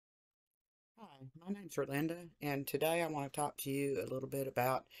My name's Erlinda, and today I want to talk to you a little bit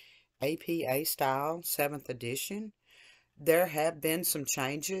about APA Style 7th edition. There have been some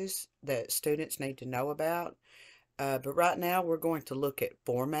changes that students need to know about, but right now we're going to look at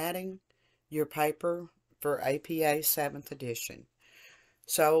formatting your paper for APA 7th edition.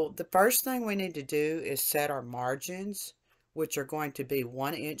 So the first thing we need to do is set our margins, which are going to be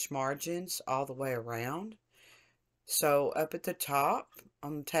 1-inch margins all the way around. So up at the top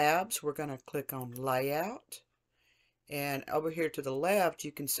on the tabs, we're going to click on Layout. And over here to the left,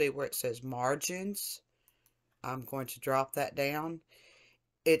 you can see where it says Margins. I'm going to drop that down.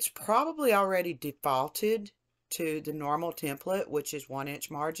 It's probably already defaulted to the normal template, which is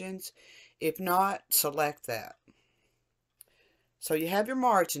 1-inch margins. If not, select that. So you have your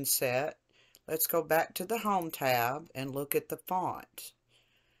margin set. Let's go back to the Home tab and look at the font.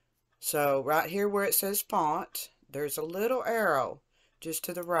 So right here where it says Font, there's a little arrow just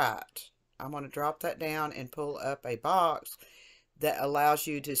to the right. I'm going to drop that down and pull up a box that allows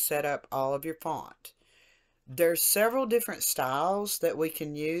you to set up all of your font. There's several different styles that we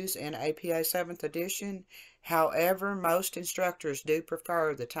can use in APA 7th edition. However, most instructors do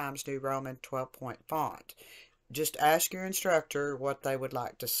prefer the Times New Roman 12-point font. Just ask your instructor what they would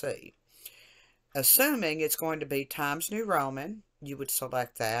like to see. Assuming it's going to be Times New Roman, you would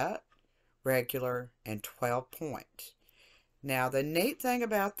select that, regular, and 12-point. Now, the neat thing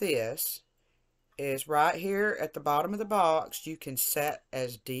about this is right here at the bottom of the box, you can set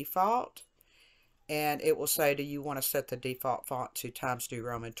as default, and it will say, do you want to set the default font to Times New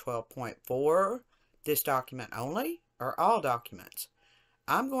Roman 12-point for this document only or all documents?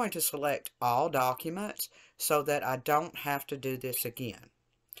 I'm going to select all documents so that I don't have to do this again.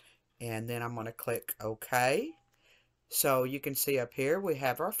 And then I'm going to click OK. So you can see up here we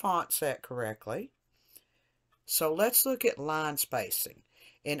have our font set correctly. So let's look at line spacing.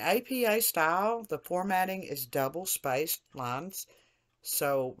 In APA style, the formatting is double spaced lines.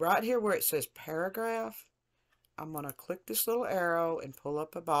 So right here where it says paragraph, I'm going to click this little arrow and pull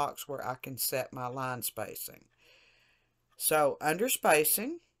up a box where I can set my line spacing. So under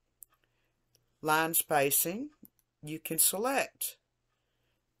spacing, line spacing, you can select.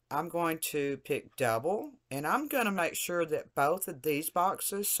 I'm going to pick double, and I'm going to make sure that both of these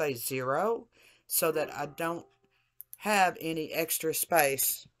boxes say 0 so that I don't have any extra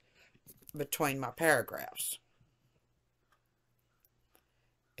space between my paragraphs.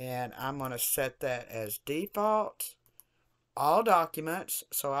 And I'm going to set that as default, all documents,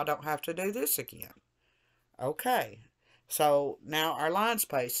 so I don't have to do this again. Okay, so now our line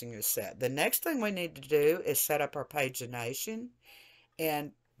spacing is set. The next thing we need to do is set up our pagination.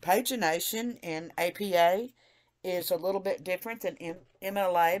 And pagination in APA is a little bit different than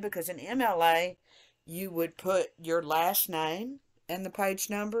MLA, because in MLA you would put your last name and the page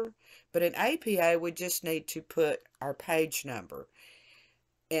number, but in APA we just need to put our page number.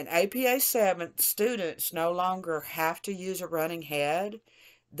 In APA 7, students no longer have to use a running head.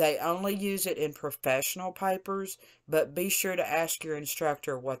 They only use it in professional papers, but be sure to ask your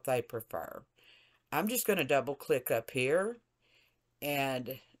instructor what they prefer. I'm just going to double click up here,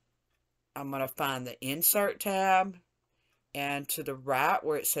 and I'm going to find the Insert tab, and to the right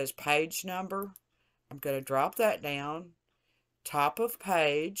where it says Page Number, I'm going to drop that down. Top of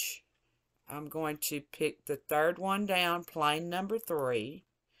page, I'm going to pick the third one down, plain number 3,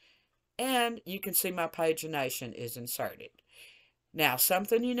 and you can see my pagination is inserted. Now,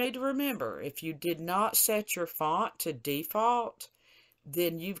 something you need to remember, if you did not set your font to default,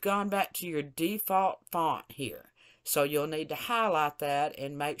 then you've gone back to your default font here. So you'll need to highlight that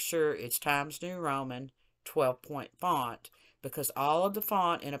and make sure it's Times New Roman 12-point font, because all of the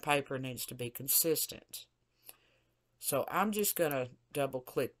font in a paper needs to be consistent. So I'm just going to double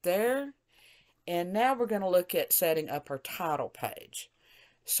click there. And now we're going to look at setting up our title page.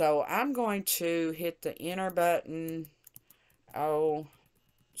 So I'm going to hit the enter button,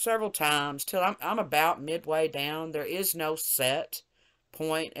 several times till I'm about midway down. There is no set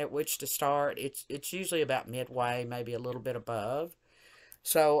point at which to start. It's usually about midway, maybe a little bit above.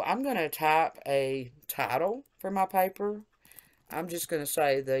 So I'm going to type a title for my paper. I'm just going to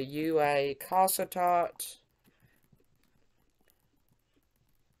say the UA Cossatot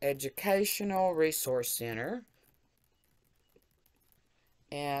Educational Resource Center.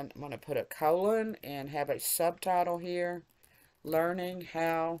 And I'm going to put a colon and have a subtitle here. Learning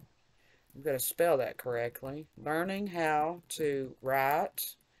how, I'm going to spell that correctly, learning how to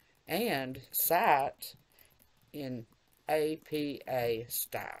write and cite in APA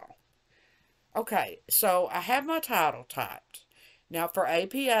style. Okay, so I have my title typed. Now for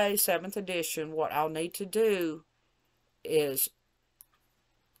APA 7th edition, what I'll need to do is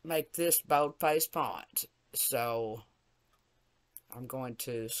make this boldface font. So I'm going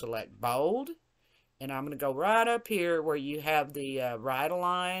to select bold, and I'm going to go right up here where you have the right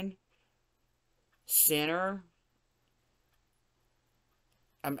align, center.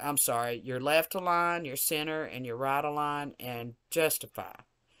 I'm sorry, your left align, your center, and your right align, and justify.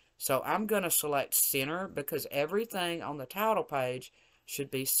 So I'm going to select center because everything on the title page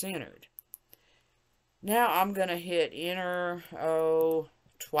should be centered. Now I'm going to hit enter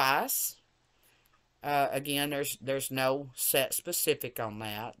twice. Again, there's no set specific on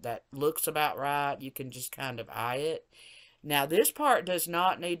that. That looks about right. You can just kind of eye it. Now this part does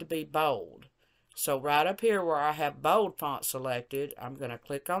not need to be bold. So right up here where I have bold font selected, I'm going to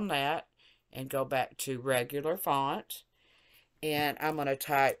click on that and go back to regular font. And I'm going to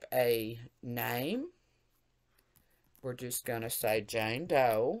type a name. We're just going to say Jane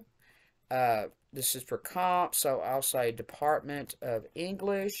Doe. This is for comp, so I'll say Department of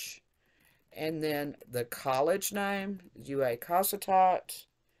English. And then the college name, UA Cossatot.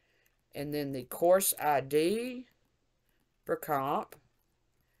 And then the course ID for comp.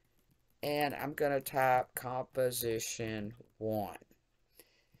 And I'm going to type Composition 1.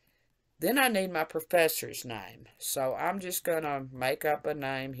 Then I need my professor's name. So I'm just going to make up a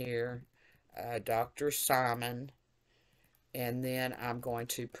name here, Dr. Simon. And then I'm going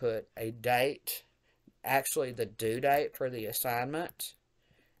to put a date, actually the due date for the assignment.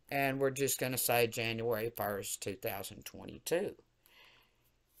 And we're just going to say January 1st, 2022.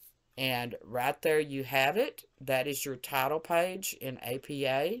 And right there you have it. That is your title page in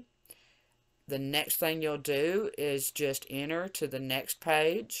APA. The next thing you'll do is just enter to the next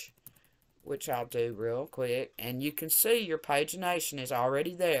page, which I'll do real quick. And you can see your pagination is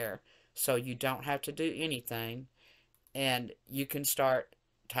already there, so you don't have to do anything. And you can start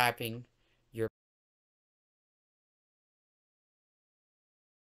typing